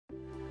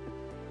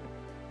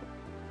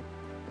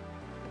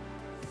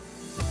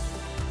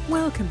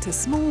Welcome to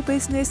Small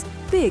Business,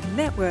 Big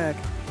Network,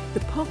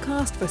 the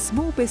podcast for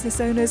small business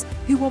owners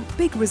who want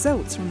big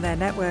results from their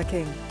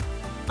networking.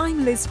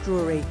 I'm Liz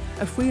Drury,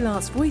 a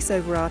freelance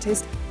voiceover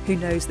artist who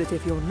knows that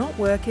if you're not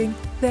working,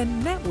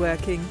 then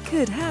networking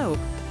could help.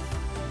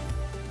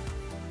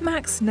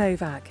 Max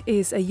Novak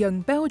is a young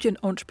Belgian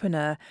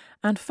entrepreneur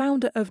and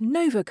founder of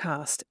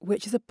Novacast,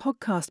 which is a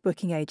podcast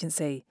booking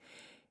agency.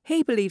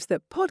 He believes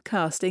that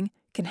podcasting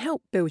can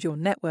help build your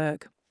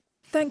network.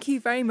 Thank you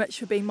very much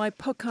for being my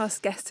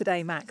podcast guest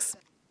today, Max.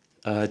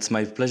 It's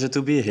my pleasure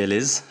to be here,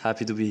 Liz.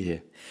 Happy to be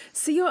here.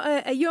 So you're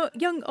a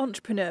young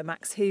entrepreneur,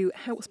 Max, who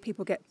helps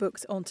people get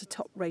booked onto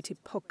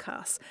top-rated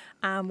podcasts.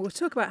 And we'll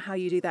talk about how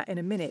you do that in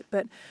a minute.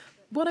 But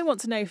what I want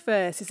to know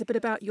first is a bit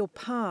about your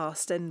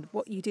past and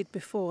what you did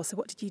before. So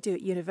what did you do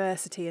at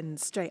university and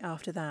straight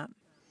after that?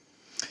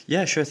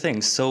 Yeah, sure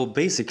thing. So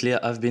basically,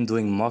 I've been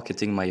doing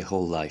marketing my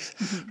whole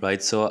life,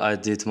 right? So I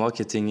did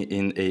marketing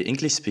in a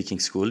English-speaking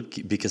school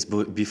because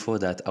before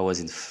that I was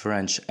in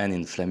French and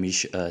in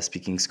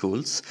Flemish-speaking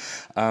schools.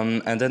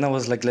 And then I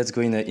was like, let's go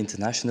in an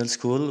international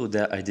school.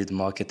 There I did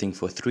marketing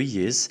for 3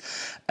 years.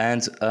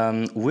 And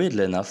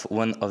weirdly enough,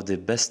 one of the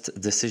best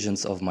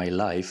decisions of my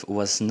life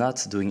was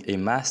not doing a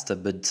master,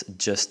 but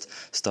just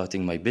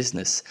starting my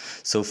business.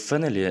 So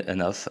funnily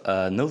enough,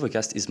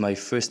 Novacast is my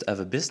first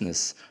ever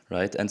business,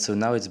 right? And so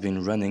now it's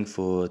been running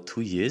for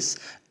 2 years,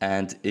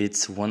 and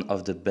it's one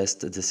of the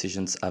best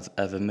decisions I've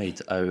ever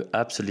made. I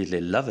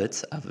absolutely love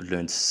it. I've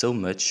learned so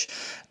much,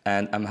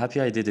 and I'm happy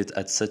I did it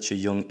at such a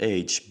young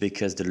age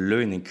because the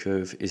learning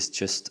curve is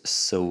just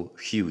so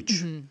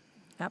huge. Mm-hmm.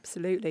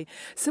 Absolutely.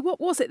 So what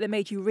was it that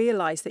made you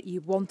realise that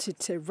you wanted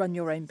to run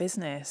your own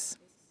business?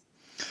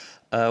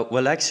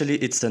 Well, actually,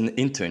 it's an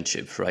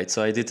internship, right?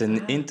 So I did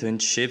an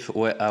internship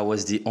where I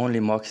was the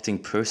only marketing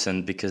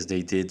person because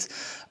they did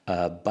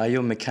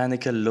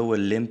biomechanical lower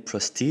limb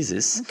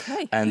prosthesis.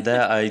 Okay. And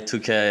there I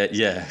took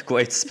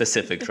quite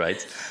specific,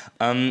 right?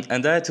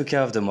 And there I took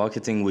care of the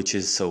marketing, which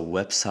is so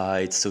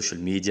websites, social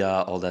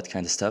media, all that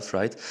kind of stuff,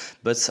 right?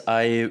 But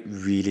I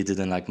really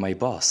didn't like my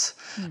boss.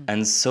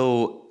 And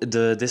so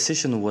the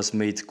decision was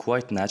made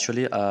quite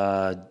naturally.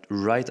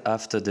 Right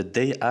after, the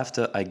day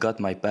after I got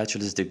my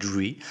bachelor's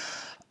degree,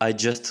 I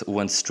just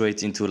went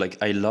straight into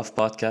I love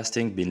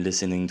podcasting, been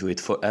listening to it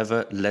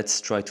forever.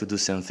 Let's try to do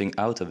something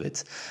out of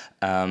it.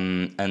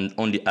 And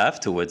only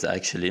afterwards,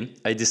 actually,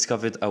 I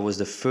discovered I was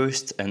the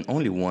first and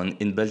only one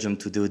in Belgium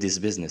to do this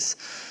business.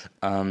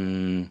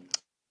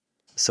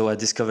 So I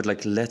discovered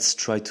let's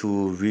try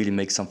to really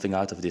make something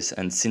out of this.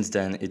 And since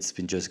then, it's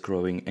been just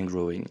growing and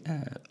growing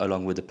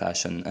along with the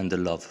passion and the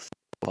love for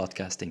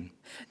podcasting.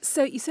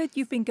 So you said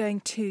you've been going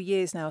 2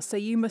 years now. So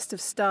you must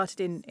have started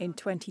in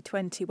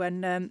 2020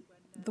 when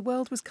the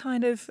world was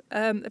kind of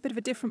a bit of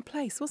a different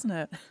place, wasn't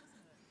it?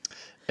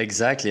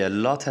 Exactly. A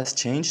lot has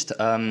changed.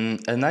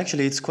 And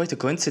actually, it's quite a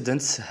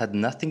coincidence. It had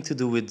nothing to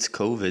do with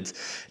COVID.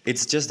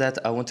 It's just that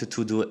I wanted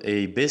to do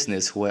a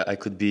business where I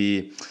could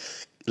be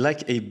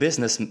like a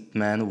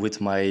businessman with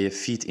my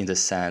feet in the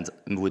sand,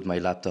 with my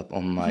laptop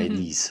on my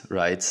knees,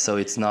 right? So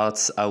it's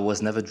not, I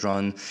was never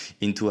drawn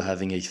into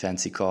having a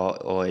fancy car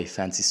or a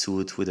fancy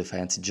suit with a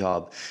fancy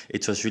job.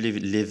 It was really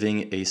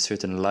living a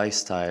certain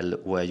lifestyle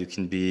where you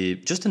can be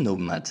just a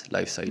nomad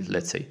lifestyle,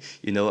 let's say.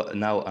 You know,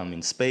 now I'm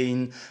in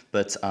Spain,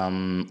 but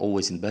I'm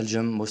always in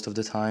Belgium most of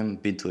the time,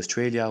 been to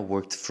Australia,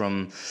 worked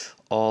from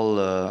all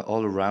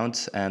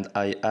around, and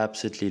I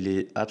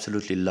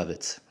absolutely love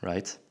it,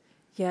 right?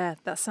 Yeah,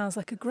 that sounds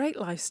like a great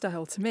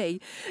lifestyle to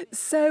me.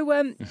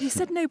 So you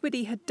said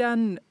nobody had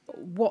done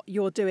what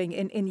you're doing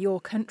in your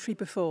country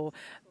before.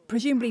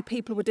 Presumably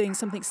people were doing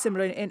something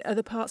similar in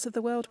other parts of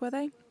the world, were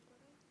they?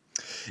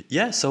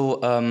 Yeah, so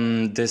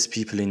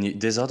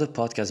there's other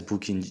podcast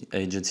booking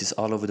agencies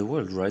all over the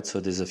world, right?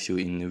 So there's a few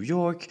in New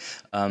York.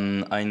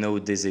 I know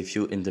there's a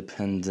few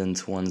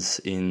independent ones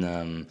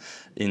in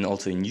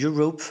also in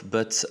Europe,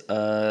 but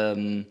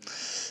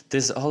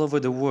there's all over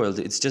the world.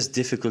 It's just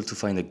difficult to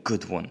find a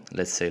good one,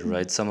 let's say,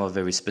 right? Some are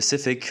very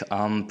specific.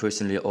 I'm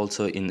personally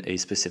also in a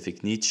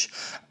specific niche.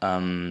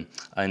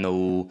 I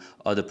know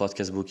other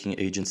podcast booking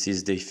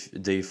agencies,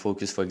 they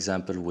focus, for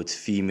example, with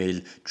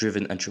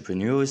female-driven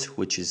entrepreneurs,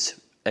 which is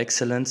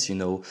excellent. You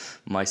know,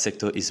 my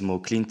sector is more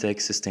clean tech,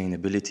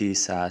 sustainability,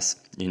 SaaS,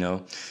 you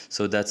know.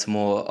 So that's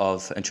more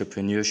of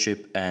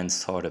entrepreneurship and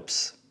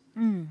startups.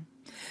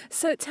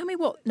 So tell me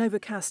what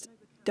Novacast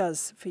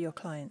does for your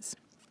clients.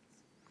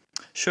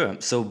 Sure.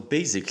 So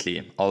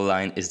basically, our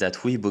line is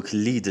that we book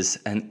leaders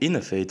and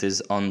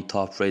innovators on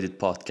top-rated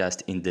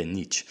podcasts in their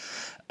niche.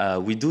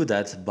 We do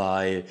that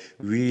by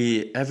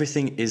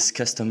everything is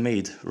custom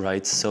made,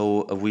 right?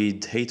 So we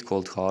hate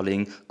cold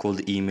calling,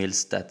 cold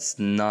emails. That's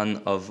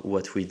none of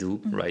what we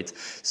do, right?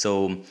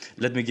 So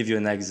let me give you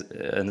an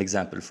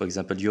example. For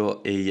example,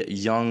 you're a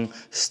young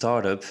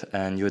startup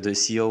and you're the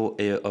CEO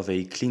of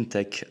a clean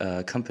tech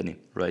company,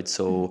 right?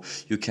 So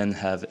you can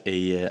have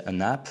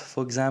an app,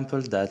 for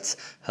example, that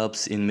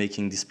helps in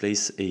making this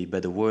place a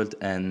better world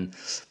and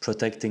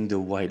protecting the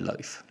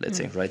wildlife, let's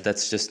say, right?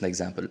 That's just an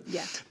example.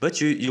 Yeah.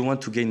 But you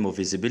want to gain more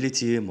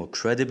visibility, more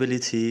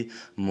credibility,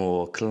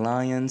 more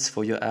clients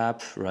for your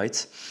app,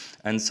 right?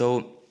 And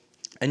so,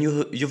 and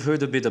you've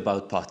heard a bit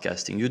about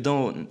podcasting. You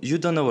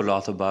don't know a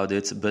lot about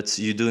it, but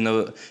you do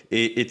know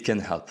it can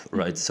help,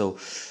 right? So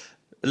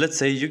let's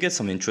say you get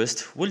some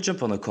interest. We'll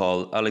jump on a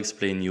call. I'll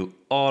explain you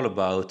all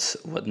about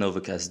what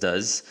Novacast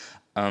does,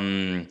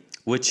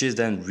 which is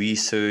then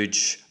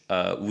research.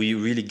 We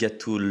really get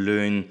to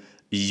learn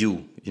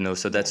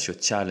so that's your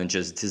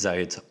challenges,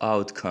 desired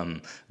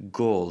outcome,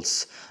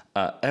 goals,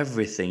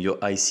 everything, your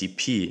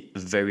ICP,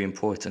 very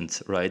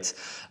important, right?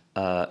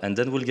 And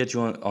then we'll get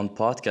you on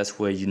podcasts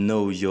where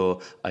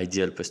your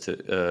ideal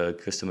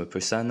customer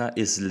persona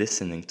is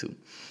listening to.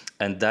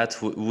 And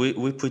that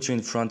we put you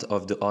in front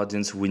of the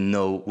audience we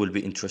know will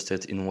be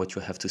interested in what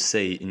you have to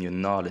say, in your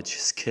knowledge,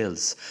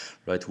 skills,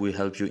 right? We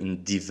help you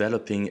in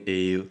developing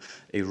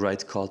a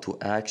right call to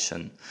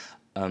action.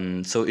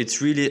 So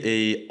it's really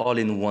a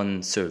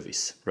all-in-one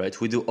service, right?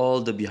 We do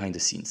all the behind the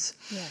scenes.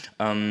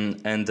 Yeah.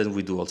 And then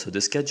we do also the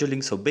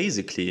scheduling. So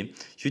basically,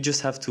 you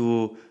just have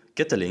to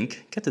get a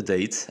link, get a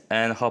date,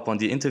 and hop on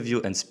the interview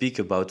and speak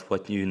about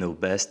what you know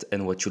best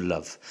and what you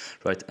love,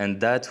 right? And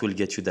that will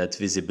get you that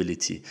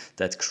visibility,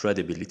 that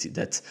credibility,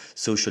 that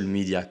social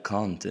media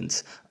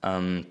content.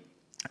 And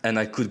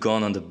I could go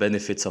on the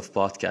benefits of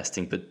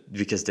podcasting, but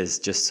because there's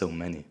just so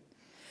many.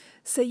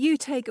 So you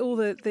take all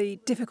the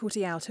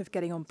difficulty out of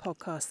getting on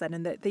podcasts then,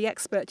 and the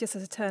expert just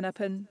has to turn up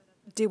and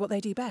do what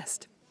they do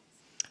best.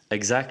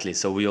 Exactly.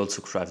 So we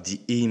also craft the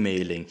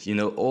emailing,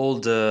 all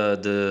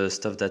the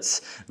stuff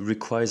that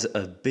requires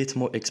a bit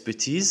more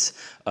expertise.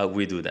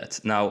 We do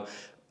that. Now,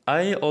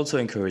 I also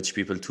encourage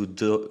people to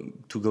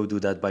go do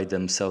that by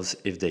themselves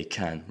if they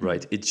can,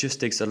 right? It just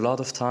takes a lot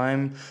of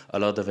time, a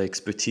lot of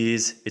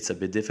expertise. It's a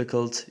bit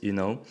difficult,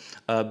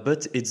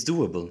 but it's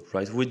doable,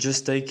 right?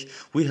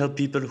 We help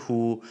people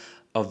who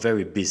are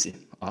very busy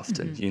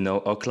often.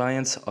 Our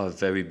clients are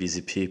very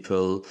busy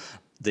people.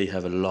 They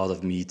have a lot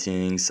of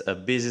meetings, a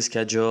busy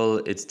schedule.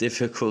 It's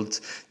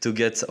difficult to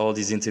get all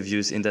these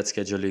interviews in that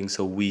scheduling.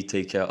 So we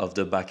take care of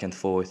the back and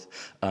forth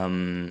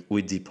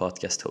with the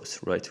podcast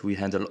host, right? We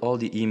handle all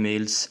the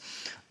emails,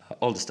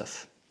 all the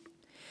stuff.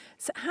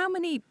 So how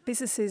many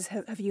businesses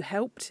have you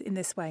helped in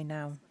this way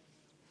now?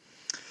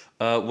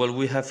 Well,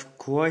 we have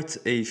quite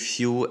a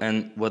few,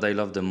 and what I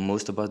love the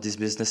most about this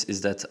business is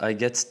that I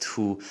get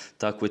to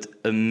talk with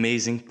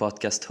amazing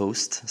podcast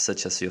hosts,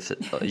 such as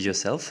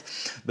yourself,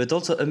 but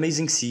also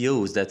amazing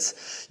CEOs. That's,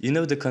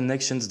 the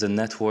connections, the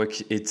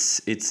network, it's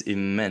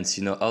immense.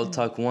 I'll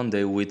talk one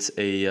day with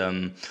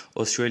a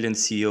Australian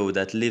CEO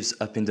that lives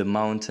up in the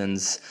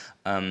mountains,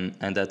 and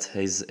that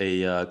has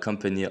a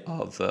company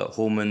of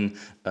hormone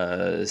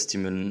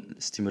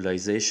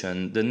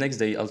stimulation. The next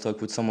day, I'll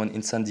talk with someone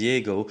in San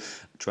Diego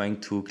trying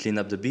to clean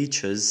up the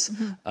beaches,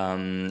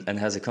 and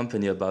has a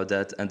company about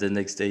that. And the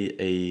next day,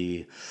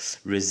 a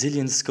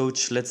resilience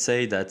coach, let's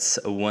say, that's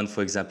one,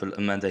 for example,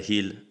 Amanda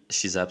Hill.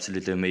 She's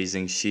absolutely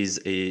amazing. She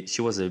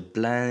was a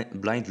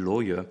blind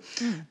lawyer,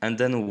 and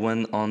then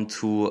went on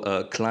to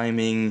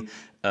climbing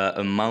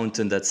a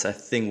mountain that's, I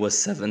think, was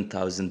 7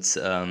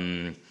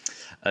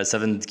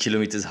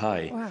 kilometers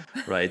high. Wow.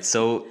 Right?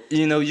 So,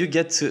 you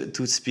get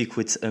to speak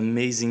with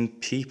amazing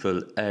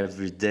people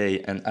every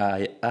day, and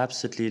I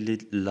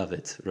absolutely love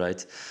it,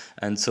 right?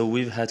 And so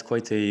we've had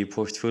quite a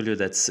portfolio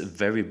that's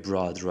very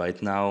broad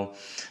right now.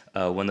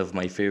 One of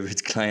my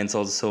favorite clients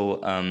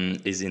also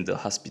is in the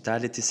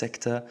hospitality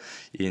sector,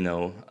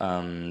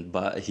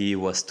 but he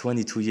was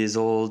 22 years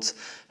old,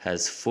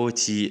 has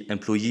 40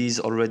 employees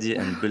already,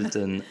 and built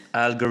an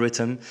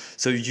algorithm.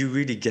 So you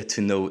really get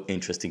to know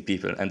interesting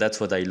people. And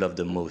that's what I love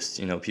the most.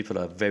 People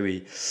are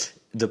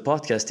the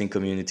podcasting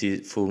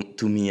community,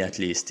 to me at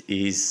least,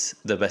 is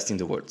the best in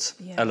the world.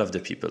 Yeah. I love the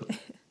people.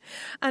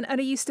 And are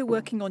you still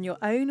working on your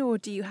own, or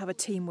do you have a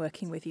team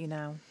working with you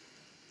now?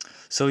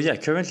 So yeah,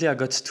 currently I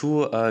got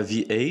 2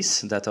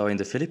 VAs that are in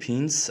the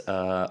Philippines.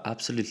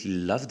 Absolutely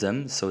love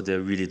them. So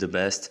they're really the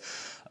best.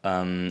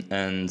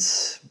 And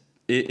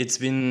it's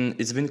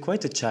been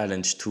quite a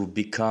challenge to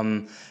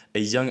become a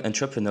young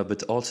entrepreneur,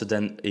 but also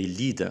then a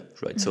leader,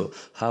 right? So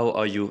how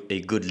are you a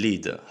good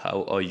leader?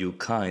 How are you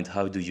kind?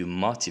 How do you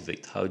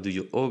motivate? How do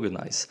you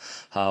organize?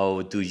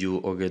 How do you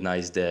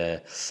organize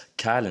their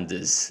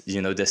calendars,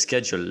 their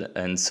schedule?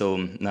 And so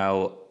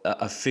now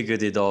I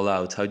figured it all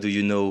out. How do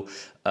you know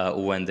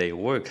when they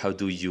work? How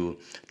do you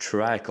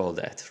track all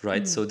that,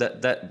 right? So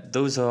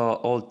those are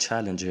all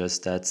challenges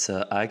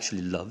that I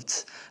actually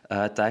loved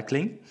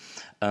tackling.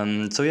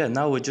 So yeah,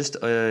 now we're just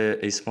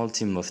a small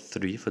team of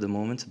 3 for the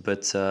moment,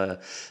 but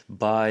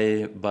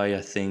by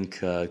I think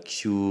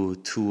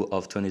Q2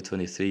 of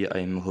 2023,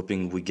 I'm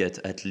hoping we get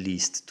at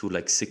least to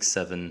like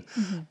 6-7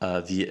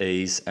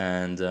 VAs,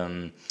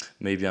 and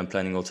maybe I'm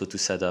planning also to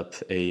set up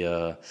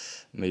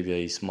maybe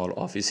a small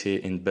office here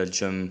in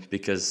Belgium,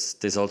 because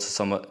there's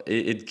also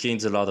it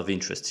gains a lot of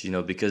interest,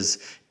 because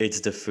it's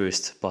the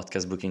first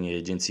podcast booking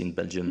agency in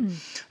Belgium.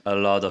 A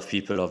lot of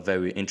people are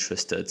very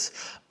interested.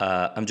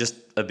 I'm just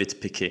a bit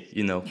picky,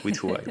 with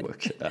who I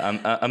work.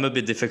 I'm a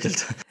bit difficult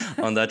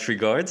on that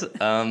regard,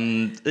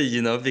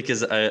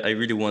 because I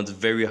really want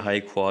very high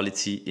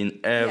quality in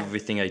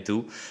everything I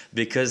do,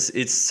 because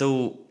it's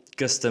so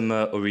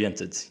customer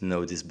oriented,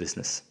 this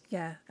business.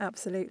 Yeah,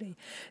 absolutely.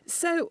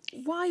 So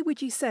why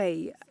would you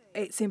say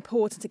it's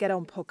important to get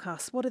on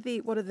podcasts? What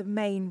are the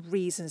main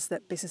reasons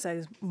that business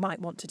owners might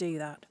want to do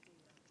that?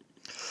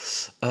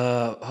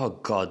 Oh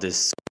God,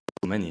 there's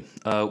so many.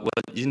 Well,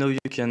 you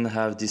can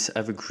have this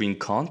evergreen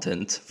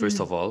content. First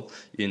of all,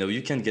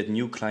 you can get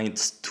new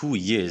clients 2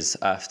 years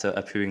after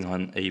appearing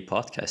on a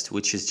podcast,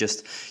 which is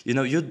just,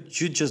 you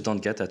just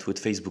don't get that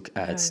with Facebook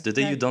ads. The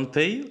day you don't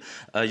pay,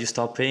 you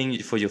start paying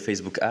for your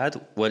Facebook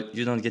ad. Well,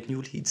 you don't get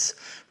new leads,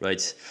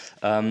 right?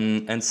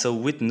 And so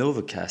with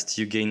Novacast,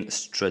 you gain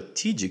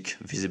strategic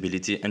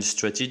visibility, and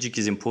strategic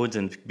is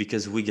important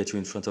because we get you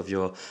in front of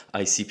your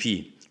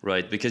ICP.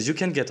 Right, because you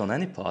can get on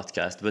any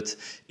podcast, but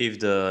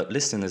if the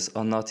listeners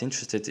are not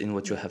interested in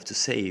what you have to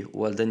say,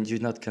 well, then you're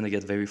not going to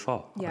get very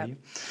far, are you?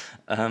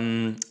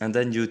 And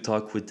then you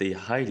talk with a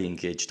highly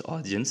engaged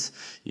audience.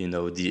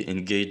 The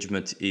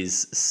engagement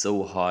is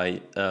so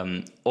high.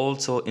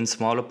 Also in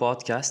smaller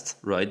podcasts,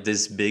 right?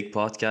 There's big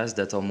podcasts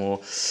that are more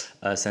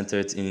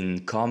centered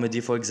in comedy,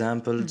 for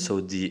example.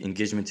 So the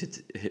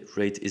engagement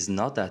rate is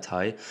not that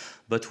high.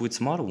 But with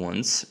smaller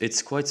ones,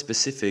 it's quite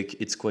specific,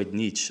 it's quite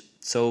niche.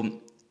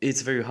 So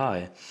it's very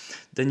high.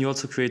 Then you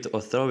also create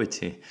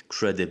authority,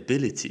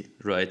 credibility,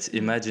 right?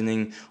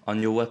 Imagining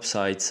on your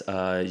website,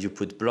 you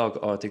put blog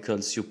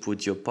articles, you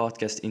put your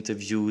podcast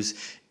interviews.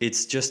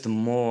 It's just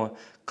more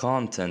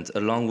content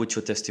along with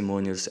your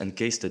testimonials and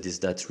case studies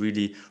that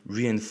really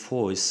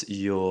reinforce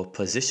your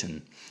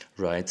position,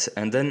 right?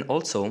 And then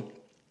also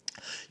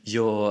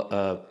your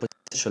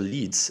potential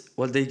leads,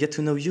 well, they get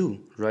to know you,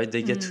 right?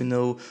 They get to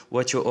know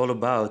what you're all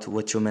about,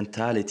 what your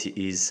mentality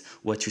is,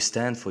 what you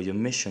stand for, your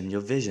mission,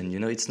 your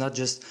vision. It's not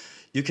just,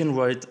 you can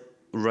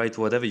write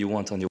whatever you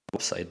want on your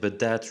website, but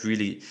that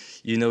really,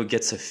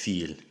 gets a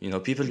feel.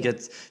 People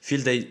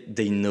feel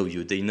they know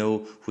you, they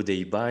know who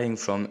they're buying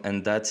from,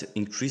 and that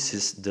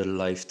increases the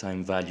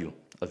lifetime value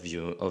of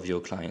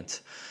your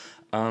client.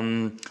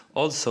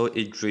 Also,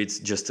 it creates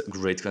just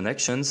great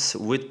connections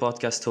with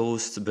podcast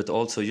hosts, but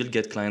also you'll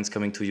get clients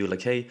coming to you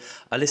like, hey,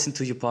 I listen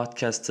to your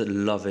podcast,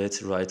 love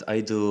it, right?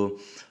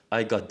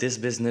 I got this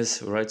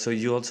business, right? So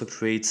you also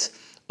create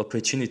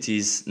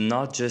opportunities,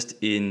 not just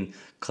in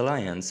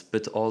clients,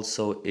 but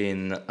also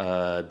in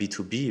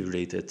B2B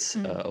related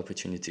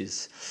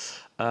opportunities.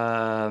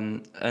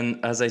 And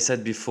as I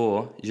said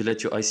before, you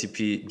let your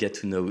ICP get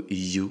to know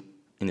you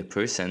in a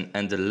person.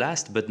 And the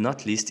last but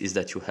not least is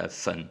that you have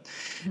fun.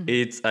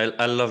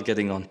 I love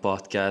getting on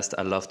podcasts.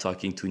 I love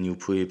talking to new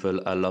people.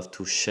 I love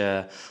to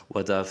share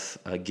what I've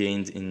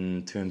gained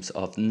in terms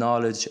of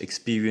knowledge,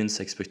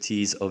 experience,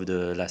 expertise over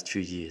the last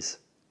few years.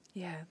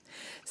 Yeah.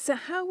 So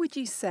how would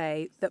you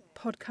say that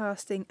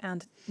podcasting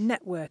and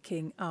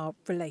networking are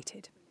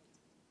related?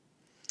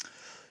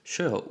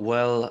 Sure.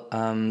 Well,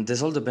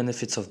 there's all the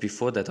benefits of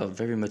before that are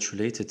very much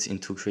related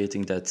into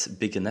creating that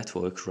bigger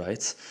network,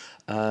 right?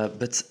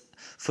 But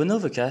for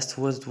Novacast,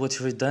 what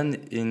we've done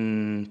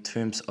in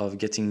terms of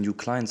getting new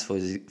clients,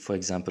 for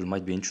example,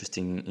 might be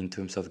interesting in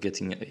terms of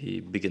getting a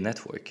bigger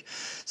network.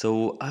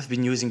 So I've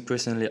been using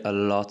personally a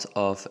lot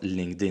of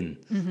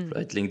LinkedIn,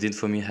 right? LinkedIn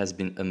for me has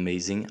been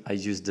amazing. I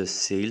use the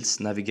Sales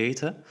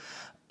Navigator,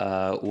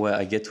 where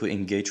I get to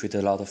engage with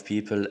a lot of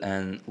people.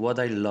 And what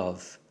I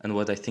love and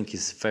what I think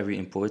is very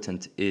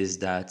important is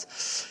that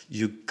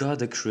you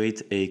gotta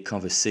create a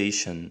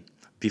conversation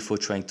before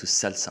trying to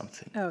sell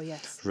something. Oh,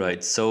 yes.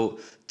 Right. So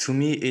to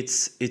me,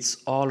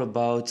 it's all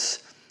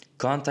about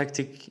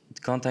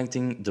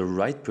contacting the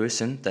right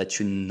person that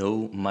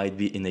might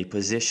be in a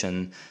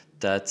position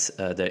that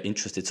they're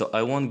interested. So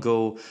I won't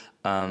go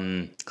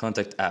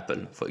contact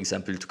Apple, for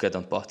example, to get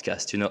on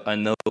podcast. I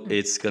know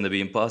it's going to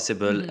be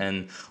impossible,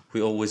 and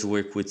we always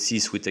work with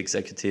C-suite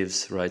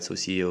executives, right? So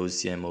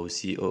CEOs, CMOs,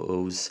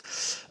 COOs,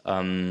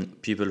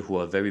 people who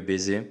are very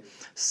busy.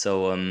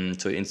 So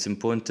it's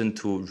important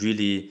to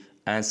really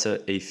answer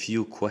a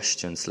few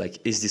questions like,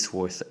 is this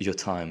worth your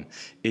time?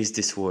 Is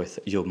this worth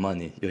your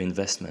money, your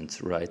investment,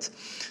 right?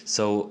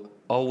 So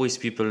always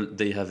people,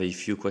 they have a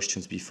few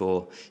questions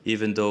before.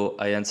 Even though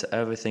I answer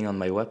everything on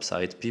my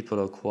website, people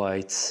are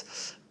quite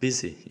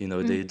busy.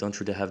 They don't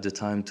really have the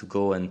time to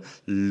go and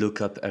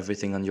look up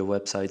everything on your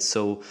website.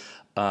 So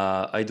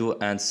I do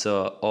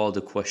answer all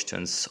the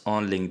questions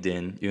on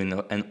LinkedIn,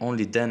 and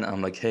only then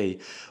I'm like, hey,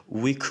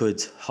 we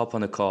could hop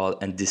on a call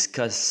and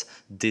discuss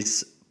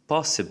this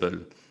possible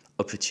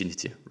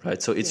opportunity, right?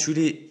 So it's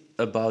really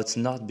about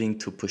not being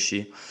too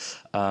pushy.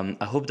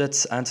 I hope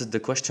that's answered the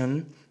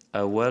question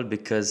well,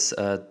 because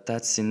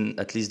that's in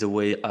at least the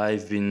way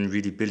I've been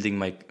really building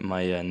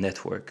my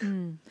network.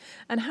 And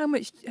how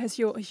much has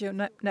your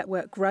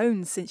network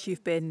grown since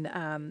you've been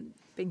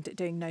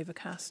doing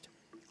Novacast?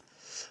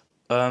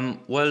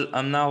 Well,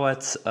 I'm now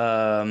at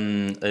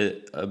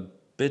a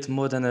bit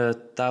more than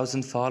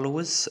 1,000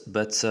 followers,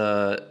 but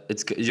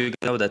you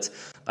know that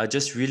I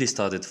just really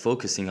started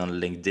focusing on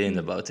LinkedIn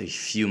about a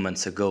few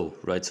months ago,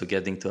 right? So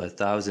getting to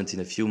 1,000 in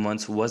a few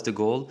months was the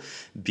goal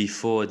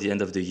before the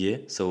end of the year.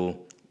 So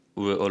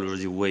we're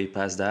already way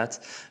past that,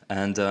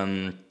 and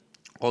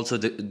also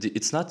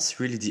it's not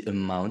really the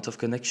amount of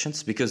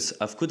connections, because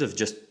I could have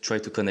just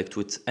tried to connect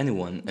with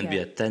anyone and be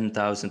at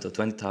 10,000 or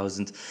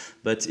 20,000,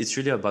 but it's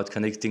really about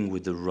connecting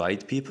with the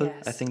right people.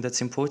 Yes. I think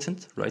that's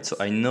important, right? Yes. So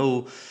I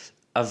know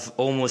I've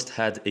almost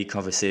had a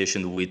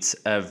conversation with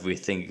every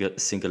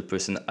single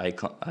person I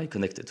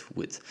connected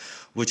with,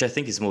 which I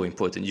think is more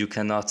important. You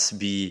cannot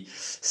be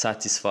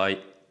satisfy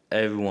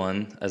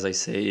everyone, as I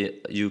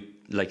say.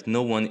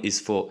 No one is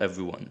for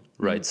everyone,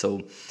 right?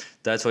 So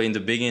that's why in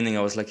the beginning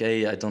I was like,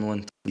 hey, I don't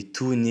want to be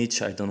too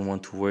niche. I don't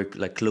want to work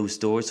like closed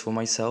doors for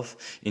myself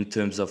in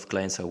terms of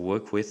clients I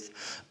work with.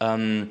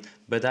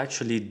 But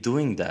actually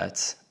doing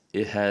that,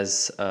 it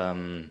has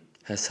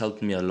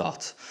helped me a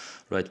lot,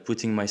 right?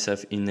 Putting myself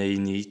in a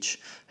niche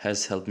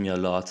has helped me a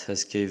lot,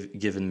 has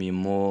given me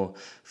more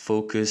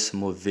focus,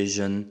 more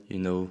vision,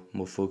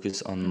 more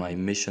focus on my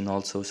mission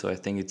also. So I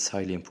think it's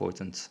highly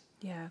important.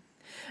 Yeah.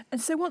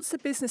 And so once the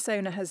business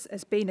owner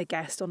has been a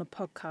guest on a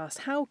podcast,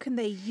 how can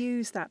they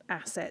use that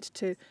asset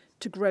to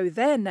grow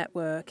their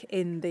network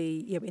in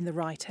the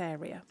right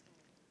area?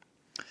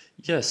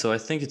 Yeah, so I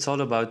think it's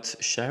all about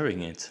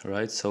sharing it,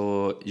 right?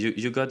 So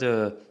you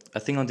gotta, I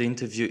think on the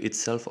interview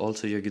itself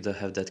also, you gotta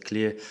have that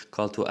clear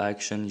call to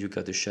action. You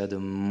gotta share the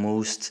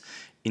most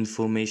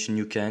information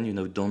you can,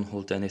 don't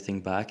hold anything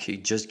back. You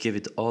just give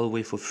it all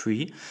away for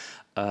free,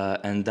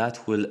 and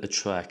that will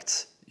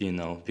attract,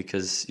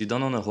 because you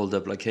don't want to hold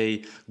up like,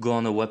 hey, go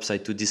on a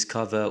website to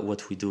discover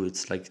what we do.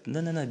 It's like,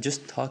 no,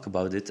 just talk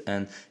about it.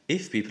 And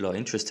if people are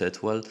interested,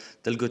 well,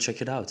 they'll go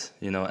check it out,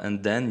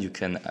 and then you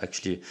can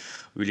actually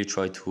really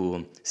try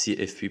to see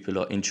if people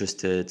are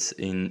interested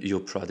in your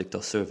product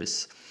or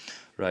service.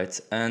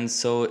 Right. And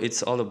so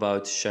it's all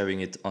about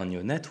sharing it on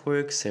your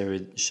network,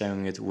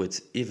 sharing it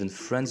with even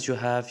friends you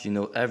have.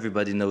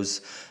 Everybody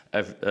knows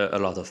a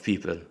lot of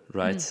people,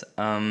 right?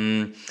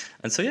 And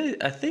so, yeah,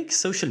 I think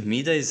social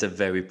media is a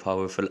very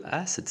powerful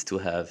asset to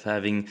have,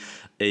 having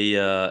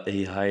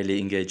a highly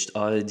engaged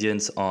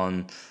audience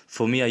on.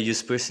 For me, I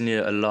use personally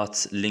a lot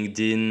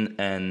LinkedIn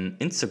and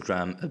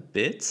Instagram a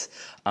bit.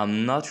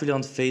 I'm not really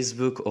on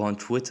Facebook or on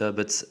Twitter,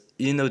 but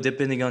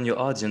depending on your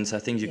audience, I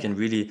think you can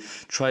really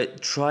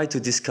try to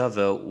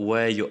discover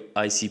where your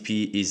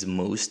ICP is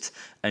most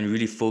and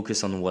really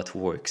focus on what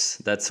works.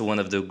 That's one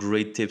of the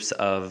great tips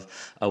I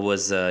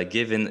was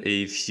given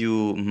a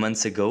few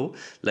months ago.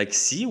 Like,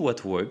 see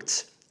what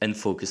worked and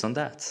focus on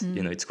that.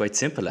 It's quite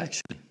simple,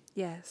 actually.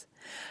 Yes.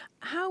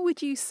 How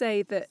would you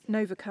say that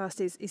Novacast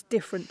is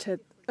different to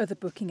other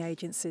booking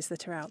agencies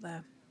that are out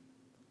there?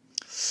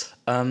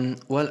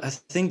 Well, I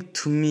think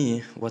to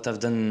me, what I've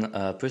done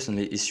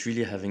personally is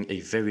really having a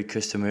very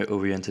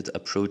customer-oriented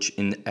approach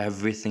in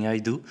everything I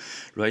do,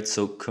 right?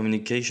 So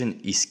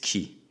communication is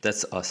key.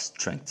 That's our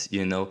strength,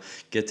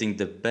 getting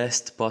the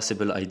best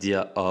possible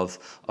idea of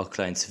our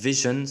client's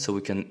vision so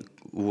we can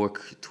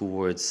work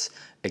towards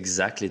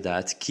exactly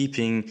that,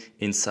 keeping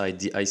inside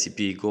the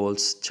ICP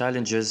goals,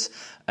 challenges,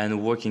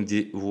 and working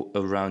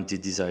around the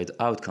desired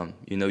outcome.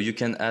 You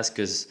can ask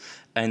us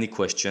any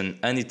question,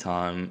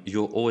 anytime.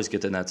 You'll always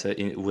get an answer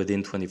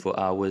within 24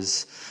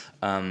 hours.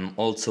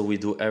 Also, we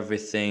do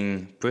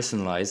everything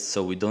personalized,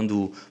 so we don't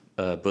do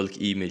bulk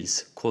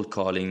emails, cold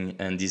calling,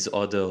 and these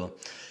other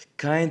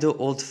kind of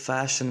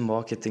old-fashioned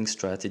marketing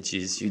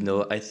strategies.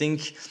 I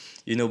think,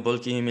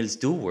 bulk emails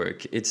do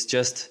work. It's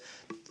just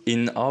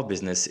in our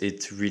business,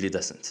 it really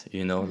doesn't.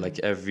 Like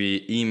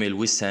every email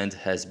we send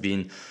has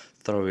been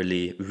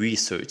thoroughly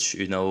researched.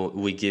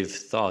 We give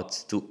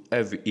thought to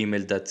every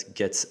email that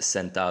gets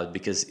sent out,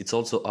 because it's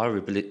also our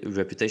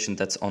reputation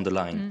that's on the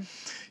line.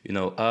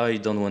 I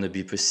don't want to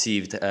be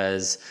perceived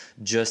as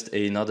just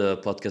another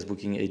podcast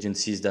booking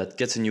agency that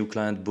gets a new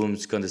client, boom,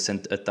 it's going to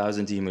send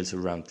 1,000 emails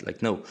around.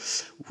 Like, no,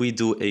 we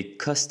do a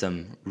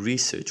custom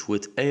research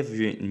with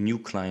every new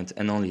client,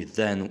 and only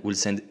then we'll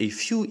send a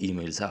few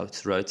emails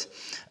out, right?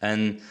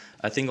 And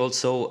I think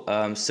also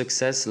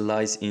success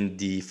lies in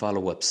the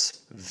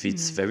follow-ups.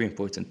 It's very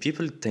important.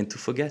 People tend to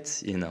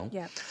forget,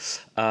 Yeah.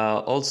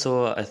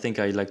 Also, I think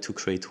I like to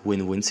create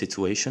win-win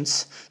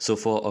situations. So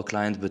for our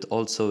client, but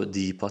also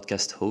the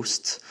podcast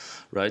host,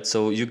 right?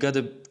 So you got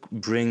to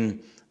bring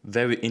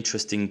very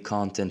interesting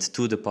content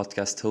to the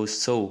podcast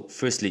host. So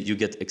firstly, you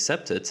get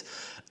accepted.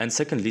 And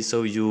secondly,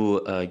 so you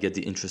get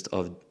the interest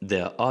of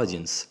their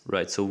audience,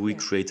 right? So we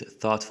create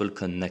thoughtful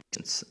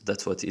connections.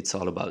 That's what it's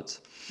all about.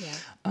 Yeah.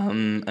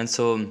 And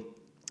so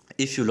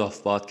if you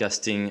love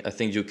podcasting, I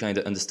think you kind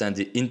of understand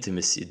the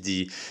intimacy,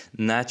 the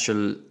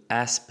natural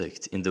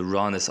aspect in the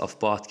rawness of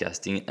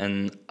podcasting,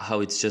 and how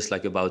it's just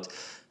like about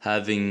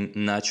having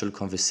natural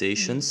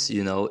conversations,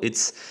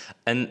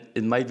 and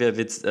it might be a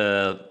bit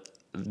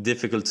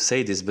difficult to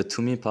say this, but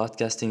to me,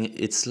 podcasting,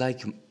 it's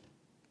like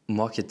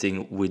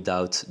marketing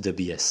without the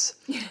BS,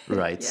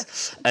 right? Yeah.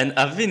 And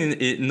I've been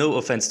in it, no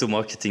offense to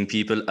marketing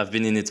people, I've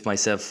been in it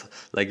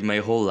myself like my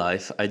whole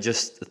life. I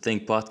just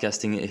think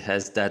podcasting, it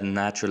has that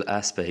natural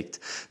aspect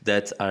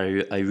that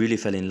I really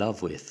fell in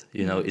love with.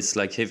 You know, it's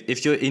like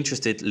if you're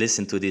interested,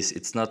 listen to this.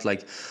 It's not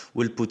like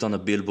we'll put on a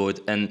billboard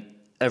and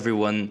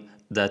everyone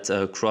that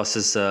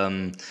crosses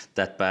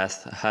that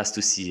path has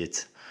to see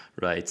it,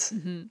 right?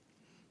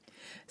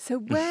 So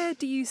where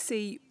do you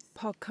see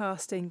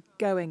podcasting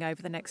going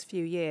over the next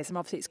few years? And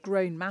obviously it's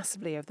grown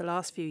massively over the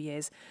last few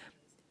years.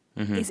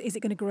 Is it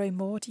going to grow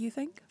more, do you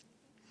think?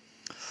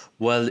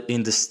 Well,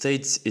 in the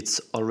States,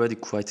 it's already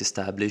quite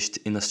established.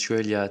 In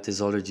Australia,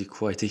 there's already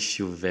quite a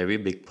few very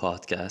big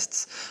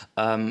podcasts.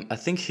 I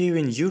think here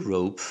in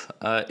Europe,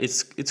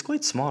 it's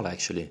quite small,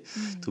 actually,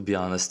 to be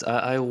honest.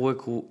 I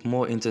work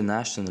more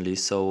internationally,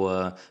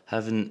 so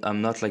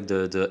I'm not like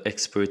the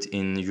expert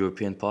in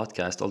European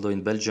podcast, although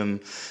in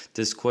Belgium,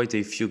 there's quite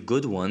a few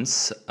good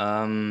ones,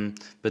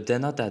 but they're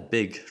not that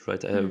big,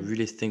 right? I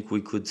really think we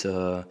could,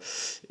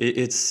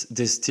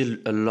 there's still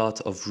a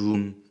lot of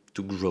room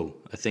to grow.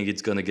 I think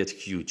it's going to get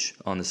huge,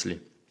 honestly.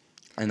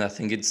 And I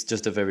think it's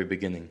just the very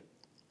beginning.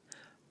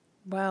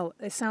 Well,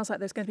 it sounds like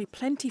there's going to be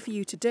plenty for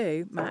you to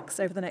do,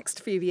 Max, over the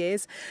next few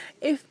years.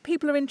 If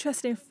people are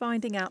interested in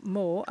finding out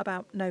more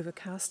about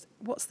Novacast,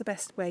 what's the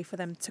best way for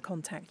them to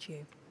contact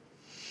you?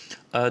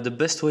 The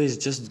best way is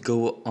just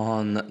go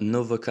on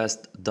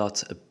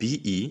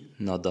novacast.be,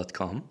 not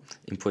 .com,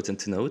 important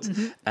to note.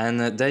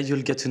 And there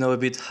you'll get to know a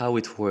bit how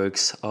it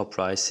works, our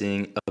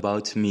pricing,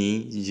 about me.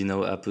 You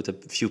know, I put a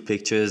few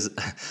pictures,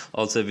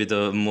 also a bit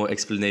of more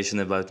explanation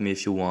about me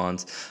if you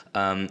want.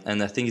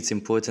 And I think it's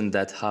important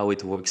that how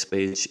it works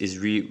page is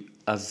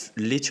I've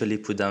literally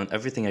put down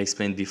everything I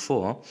explained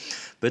before,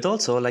 but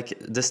also like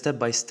the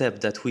step-by-step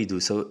that we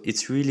do. So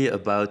it's really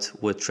about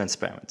we're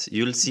transparent.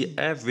 You'll see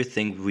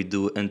everything we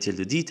do until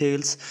the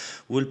details.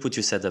 We'll put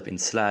you set up in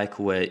Slack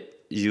where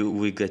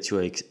we get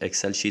your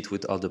Excel sheet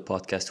with all the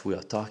podcasts we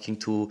are talking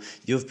to,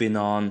 you've been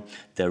on,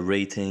 their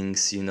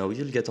ratings, you'll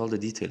get all the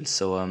details.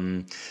 So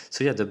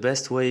yeah, the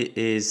best way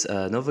is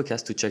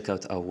Novacast to check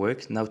out our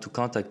work. Now to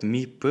contact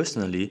me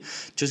personally,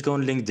 just go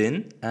on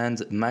LinkedIn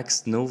and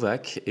Max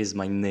Novak is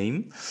my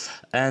name.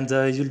 And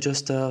you'll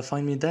just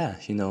find me there.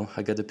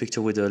 I got a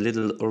picture with a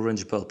little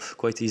orange bulb,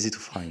 quite easy to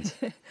find.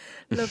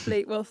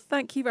 Lovely. Well,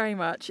 thank you very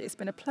much. It's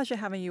been a pleasure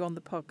having you on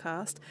the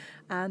podcast.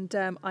 And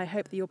I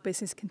hope that your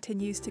business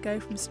continues to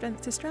go from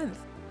strength to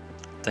strength.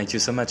 Thank you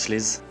so much,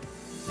 Liz.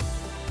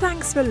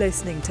 Thanks for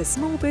listening to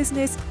Small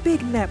Business,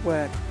 Big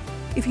Network.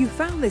 If you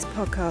found this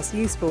podcast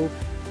useful,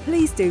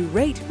 please do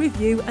rate,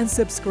 review and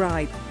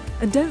subscribe.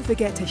 And don't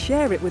forget to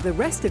share it with the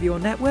rest of your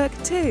network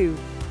too.